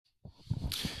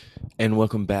And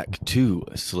welcome back to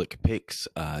Slick Picks.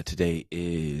 Today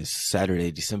is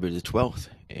Saturday, December the 12th,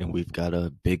 and we've got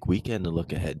a big weekend to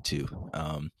look ahead to.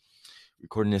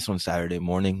 Recording this on Saturday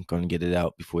morning, going to get it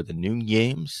out before the noon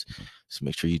games, so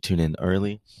make sure you tune in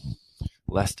early.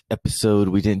 Last episode,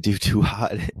 we didn't do too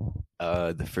hot.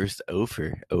 The first 0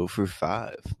 for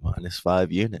 5, minus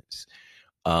 5 units.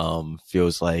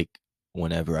 Feels like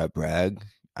whenever I brag,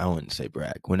 I wouldn't say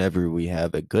brag. Whenever we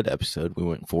have a good episode, we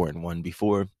went 4-1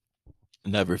 before.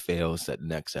 Never fails that the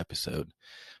next episode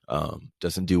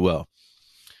doesn't do well.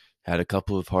 Had a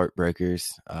couple of heartbreakers.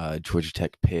 Georgia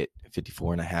Tech Pitt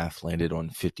 54.5 landed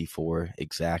on 54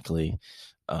 exactly.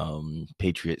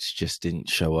 Patriots just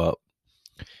didn't show up.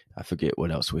 I forget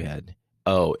what else we had.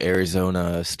 Oh,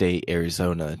 Arizona State,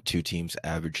 Arizona, two teams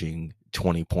averaging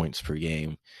 20 points per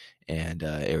game, and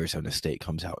Arizona State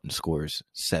comes out and scores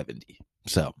 70.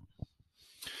 So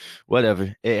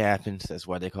whatever, it happens. That's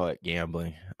why they call it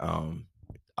gambling.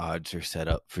 Odds are set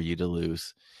up for you to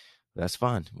lose. That's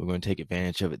fine. We're going to take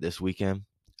advantage of it this weekend.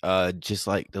 Just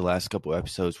like the last couple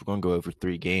episodes, we're going to go over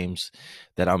 3 games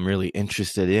that I'm really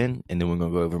interested in, and then we're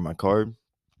going to go over my card.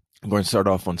 I'm going to start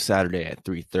off on Saturday at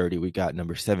 3:30. We got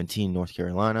number 17, North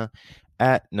Carolina,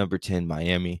 at number 10,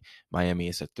 Miami. Miami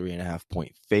is a 3.5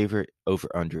 point favorite.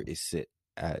 Over-under is sit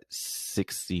at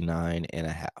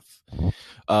 69.5.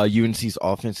 UNC's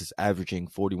offense is averaging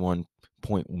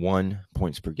 41.1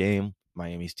 points per game.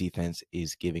 Miami's defense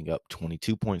is giving up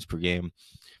 22 points per game.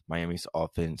 Miami's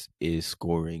offense is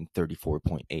scoring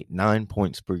 34.89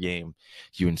 points per game.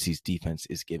 UNC's defense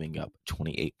is giving up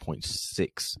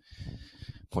 28.6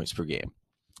 points per game.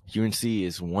 UNC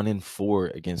is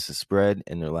 1-4 against the spread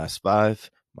in their last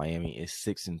 5. Miami is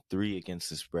 6-3 against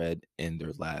the spread in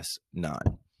their last 9.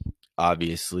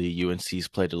 Obviously, UNC's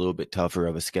played a little bit tougher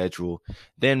of a schedule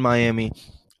than Miami,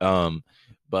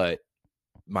 but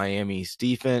Miami's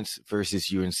defense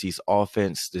versus UNC's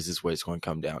offense, this is what it's going to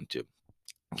come down to.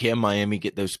 Can Miami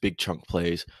get those big chunk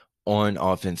plays on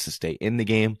offense to stay in the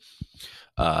game?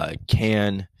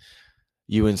 Can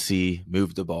UNC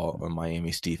move the ball on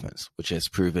Miami's defense, which has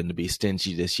proven to be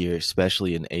stingy this year,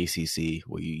 especially in ACC,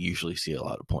 where you usually see a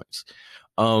lot of points?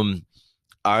 I'm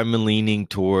leaning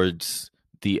towards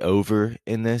the over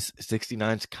in this.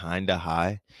 69 is kind of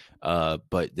high,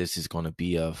 but this is going to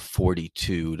be a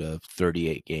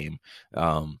 42-38 game.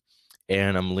 And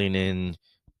I'm leaning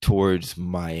towards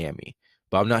Miami,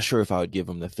 but I'm not sure if I would give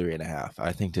them the 3.5.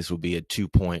 I think this will be a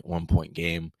 2-point, 1-point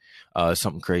game,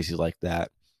 something crazy like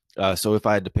that. So if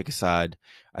I had to pick a side,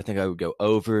 I think I would go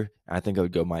over. I think I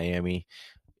would go Miami.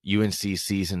 UNC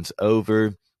season's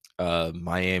over.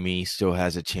 Miami still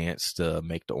has a chance to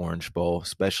make the Orange Bowl,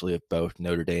 especially if both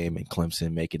Notre Dame and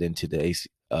Clemson make it into the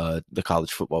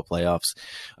college football playoffs.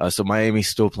 So Miami's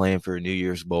still playing for a New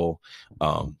Year's Bowl.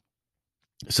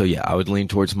 So yeah, I would lean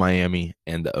towards Miami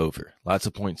and the over. Lots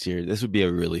of points here. This would be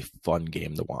a really fun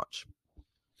game to watch.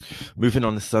 Moving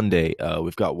on to Sunday,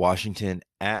 we've got Washington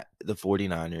at the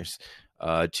 49ers,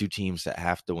 two teams that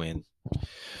have to win.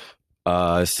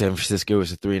 San Francisco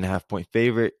is a 3.5 point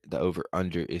favorite. The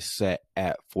over-under is set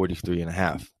at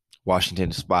 43.5.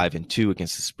 Washington is 5-2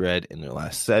 against the spread in their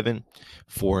last 7,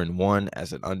 4-1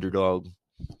 as an underdog.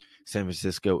 San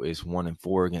Francisco is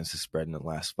 1-4 against the spread in the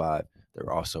last 5.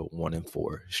 They're also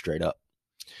 1-4 straight up.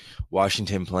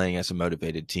 Washington playing as a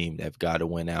motivated team. They've got to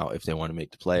win out if they want to make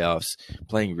the playoffs.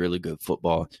 Playing really good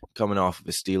football. Coming off of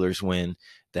a Steelers win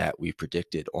that we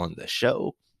predicted on the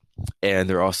show. And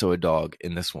they're also a dog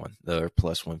in this one. They're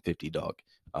plus 150 dog.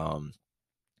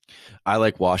 I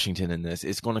like Washington in this.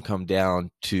 It's going to come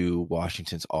down to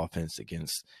Washington's offense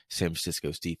against San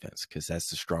Francisco's defense because that's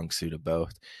the strong suit of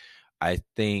both. I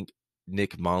think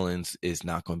Nick Mullins is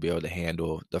not going to be able to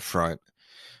handle the front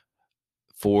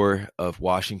 4 of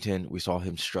Washington. We saw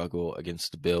him struggle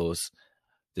against the Bills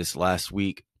this last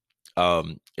week.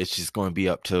 It's just going to be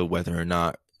up to whether or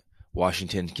not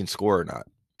Washington can score or not.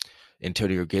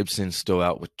 Antonio Gibson's still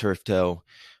out with turf toe.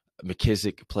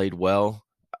 McKissick played well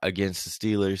against the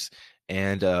Steelers,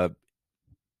 and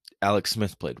Alex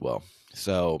Smith played well.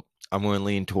 So I'm going to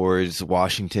lean towards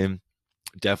Washington.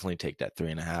 Definitely take that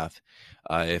 3.5.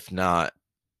 If not,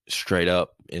 straight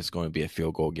up, it's going to be a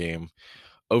field goal game.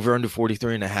 Over under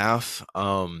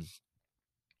 43.5.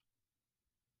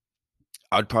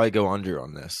 I'd probably go under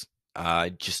on this. I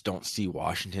just don't see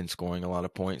Washington scoring a lot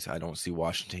of points. I don't see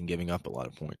Washington giving up a lot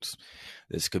of points.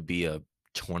 This could be a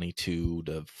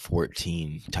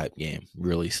 22-14 type game.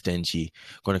 Really stingy.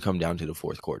 Going to come down to the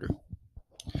fourth quarter.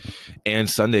 And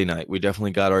Sunday night, we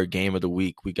definitely got our game of the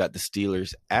week. We got the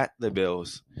Steelers at the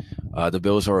Bills. The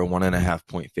Bills are a 1.5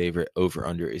 point favorite. Over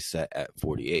under is set at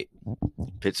 48.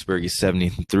 Pittsburgh is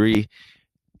 73.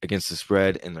 against the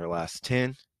spread in their last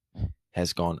 10,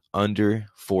 has gone under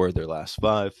 4 of their last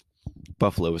 5.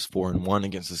 Buffalo is 4-1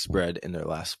 against the spread in their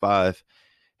last 5,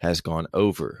 has gone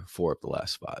over 4 of the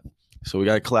last 5. So we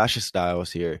got a clash of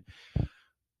styles here.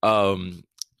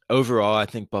 Overall, I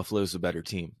think Buffalo's a better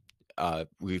team.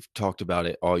 We've talked about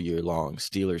it all year long.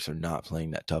 Steelers are not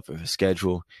playing that tough of a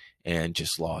schedule and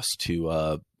just lost to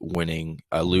a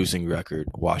losing record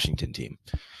Washington team.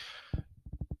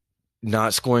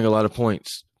 Not scoring a lot of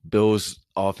points. Bills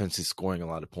offense is scoring a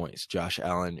lot of points. Josh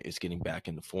Allen is getting back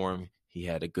into form. He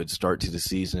had a good start to the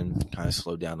season, kind of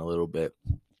slowed down a little bit.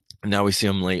 Now we see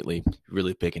him lately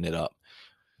really picking it up.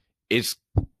 It's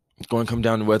going to come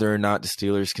down to whether or not the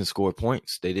Steelers can score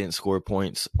points. They didn't score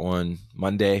points on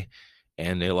Monday,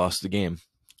 and they lost the game.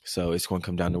 So it's going to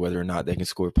come down to whether or not they can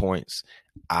score points.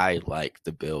 I like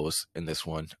the Bills in this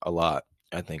one a lot.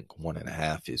 I think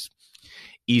 1.5 is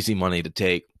easy money to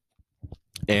take.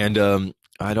 And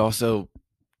I'd also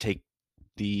take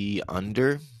the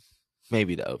under,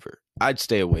 maybe the over. I'd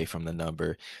stay away from the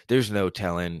number. There's no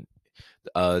telling.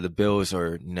 The Bills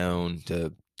are known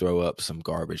to throw up some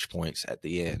garbage points at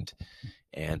the end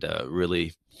and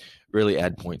really, really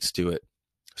add points to it.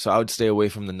 So I would stay away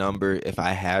from the number. If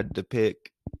I had to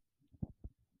pick,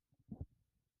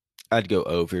 I'd go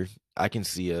over. I can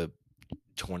see a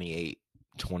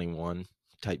 28-21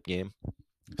 type game.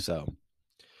 So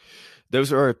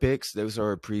those are our picks. Those are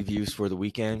our previews for the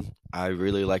weekend. I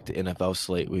really like the NFL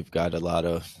slate. We've got a lot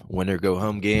of winner go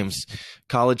home games.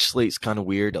 College slate's kind of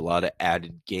weird, a lot of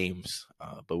added games,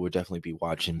 but we'll definitely be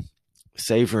watching,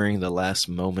 savoring the last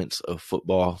moments of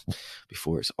football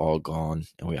before it's all gone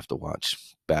and we have to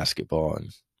watch basketball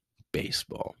and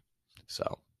baseball.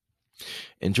 So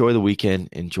enjoy the weekend.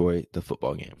 Enjoy the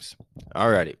football games. All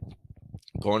righty.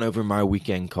 Going over my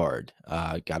weekend card,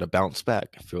 got to bounce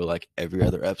back. I feel like every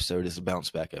other episode is a bounce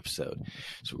back episode,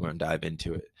 so we're going to dive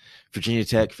into it. Virginia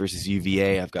Tech versus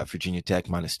UVA. I've got Virginia Tech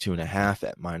minus 2.5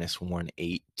 at minus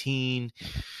 118.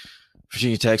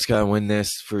 Virginia Tech's got to win this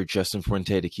for Justin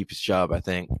Fuente to keep his job, I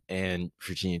think, and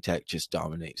Virginia Tech just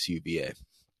dominates UVA.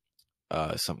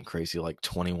 Something crazy like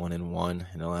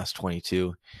 21-1 in the last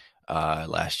 22.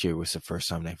 Last year was the first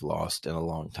time they've lost in a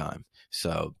long time,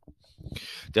 so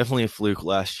definitely a fluke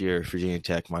last year. Virginia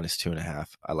Tech minus 2.5.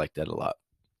 I like that a lot.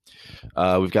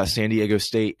 We've got San Diego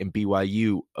State and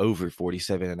BYU over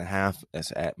 47.5.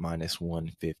 That's at minus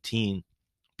 115.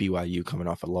 BYU coming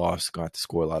off a loss, going to have to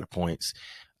score a lot of points.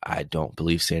 I don't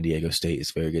believe San Diego State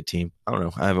is a very good team. I don't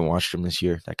know. I haven't watched them this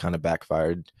year. That kind of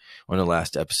backfired on the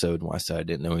last episode when I said I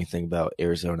didn't know anything about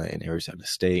Arizona and Arizona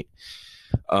State.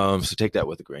 So take that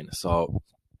with a grain of salt.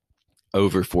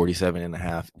 Over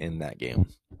 47.5 in that game.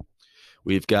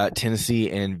 We've got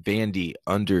Tennessee and Vandy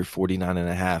under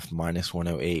 49.5, minus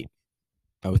 108.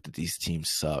 Both of these teams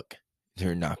suck.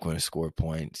 They're not going to score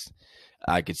points.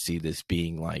 I could see this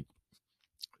being like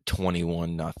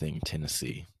 21-0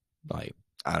 Tennessee. Like,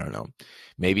 I don't know.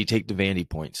 Maybe take the Vandy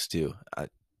points too.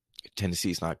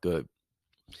 Tennessee's not good.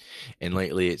 And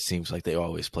lately it seems like they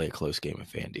always play a close game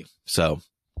with Vandy. So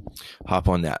hop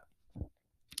on that.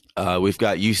 We've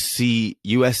got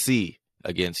USC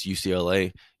against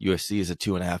UCLA. USC is a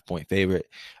 2.5 point favorite.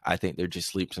 I think they're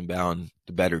just leaps and bounds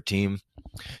the better team.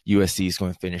 USC is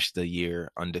going to finish the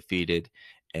year undefeated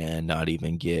and not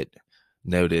even get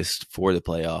noticed for the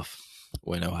playoff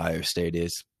when Ohio State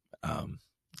is.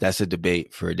 That's a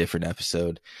debate for a different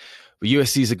episode. But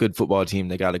USC is a good football team.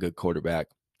 They got a good quarterback.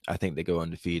 I think they go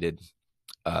undefeated.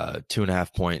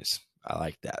 2.5 points. I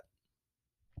like that.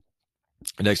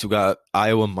 Next, we got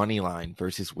Iowa Moneyline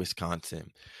versus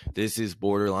Wisconsin. This is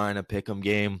borderline a pick'em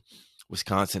game.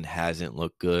 Wisconsin hasn't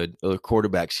looked good. The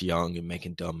quarterback's young and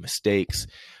making dumb mistakes.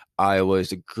 Iowa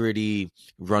is a gritty,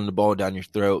 run the ball down your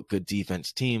throat, good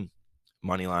defense team.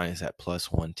 Moneyline is at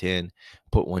plus 110.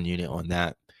 Put one unit on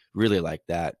that. Really like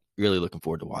that. Really looking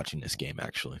forward to watching this game,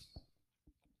 actually.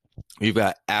 We've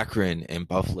got Akron and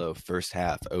Buffalo first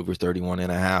half over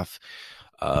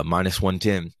 31.5, minus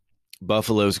 110.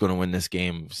 Buffalo's going to win this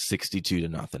game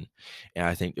 62-0. And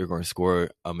I think they're going to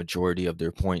score a majority of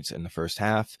their points in the first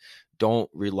half. Don't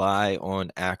rely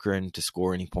on Akron to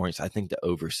score any points. I think the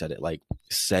over set at like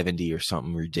 70 or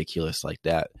something ridiculous like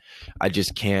that. I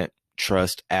just can't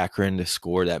trust Akron to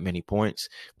score that many points,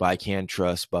 but I can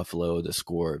trust Buffalo to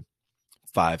score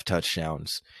 5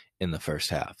 touchdowns in the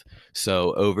first half.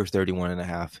 So over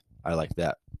 31.5, I like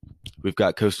that. We've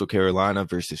got Coastal Carolina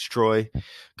versus Troy.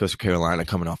 Coastal Carolina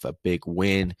coming off a big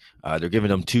win. They're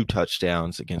giving them 2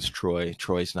 touchdowns against Troy.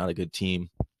 Troy's not a good team.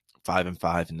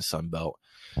 5-5 in the Sun Belt.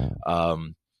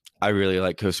 I really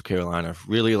like Coastal Carolina.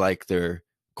 Really like their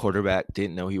quarterback.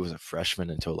 Didn't know he was a freshman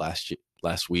until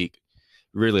last week.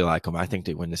 Really like them. I think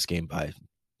they win this game by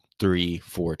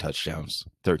 3-4 touchdowns.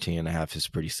 13.5 is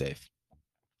pretty safe.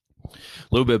 A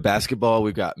little bit of basketball.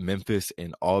 We've got Memphis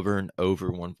and Auburn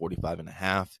over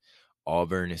 145.5.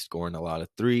 Auburn is scoring a lot of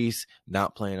threes,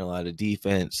 not playing a lot of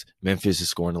defense. Memphis is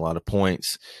scoring a lot of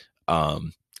points.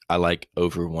 I like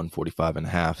over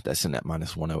 145.5. That's in at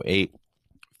minus 108. We've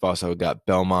also got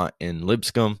Belmont and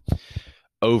Lipscomb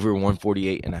over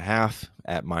 148.5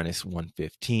 at minus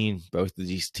 115. Both of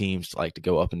these teams like to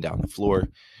go up and down the floor,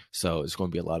 so it's going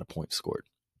to be a lot of points scored.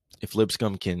 If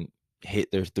Lipscomb can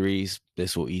hit their threes,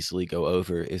 this will easily go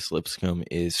over. If Lipscomb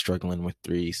is struggling with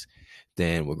threes,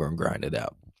 then we're going to grind it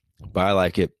out. But I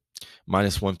like it.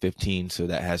 Minus 115, so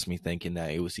that has me thinking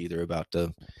that it was either about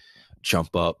to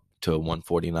jump up to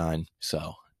 149.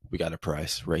 So we got a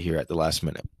price right here at the last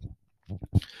minute.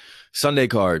 Sunday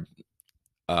card.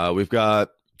 We've got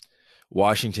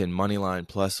Washington money line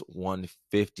plus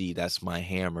 150. That's my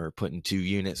hammer, putting 2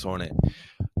 units on it.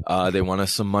 They won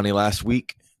us some money last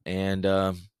week, and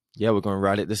yeah, we're going to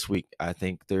ride it this week. I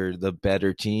think they're the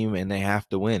better team, and they have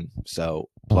to win. So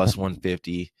plus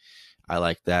 150, I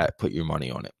like that. Put your money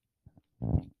on it.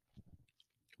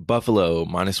 Buffalo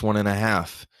minus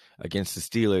 1.5 against the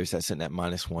Steelers. That's sitting at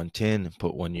minus 110.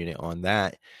 Put 1 unit on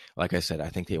that. Like I said, I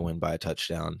think they win by a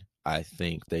touchdown. I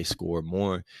think they score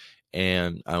more,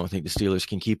 and I don't think the Steelers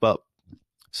can keep up.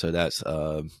 So that's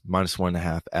minus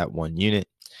 1.5 at 1 unit.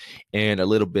 And a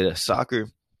little bit of soccer.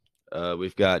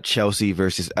 We've got Chelsea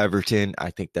versus Everton. I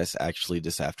think that's actually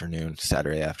this afternoon,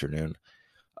 Saturday afternoon.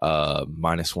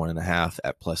 Minus 1.5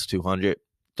 at plus 200.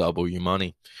 Double your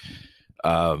money.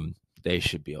 They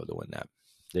should be able to win that.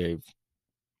 They've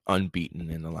unbeaten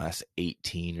in the last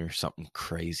 18 or something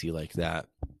crazy like that.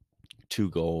 2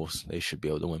 goals. They should be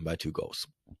able to win by 2 goals.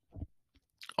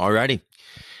 Alrighty.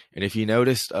 And if you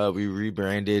noticed, we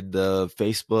rebranded the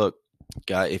Facebook.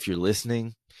 If you're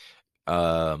listening,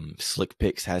 Slick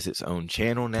Picks has its own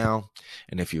channel now.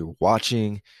 And if you're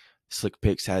watching, Slick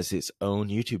Picks has its own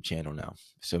YouTube channel now.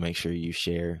 So make sure you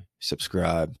share,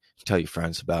 subscribe, tell your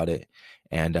friends about it.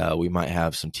 And we might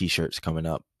have some t-shirts coming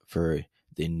up for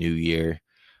the new year.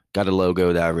 Got a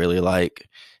logo that I really like.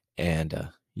 And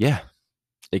yeah,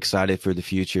 excited for the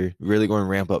future. Really going to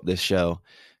ramp up this show.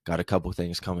 Got a couple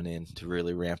things coming in to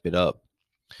really ramp it up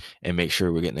and make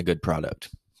sure we're getting a good product.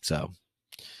 So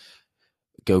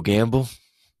go gamble,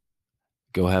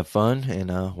 go have fun,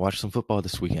 and watch some football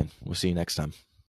this weekend. We'll see you next time.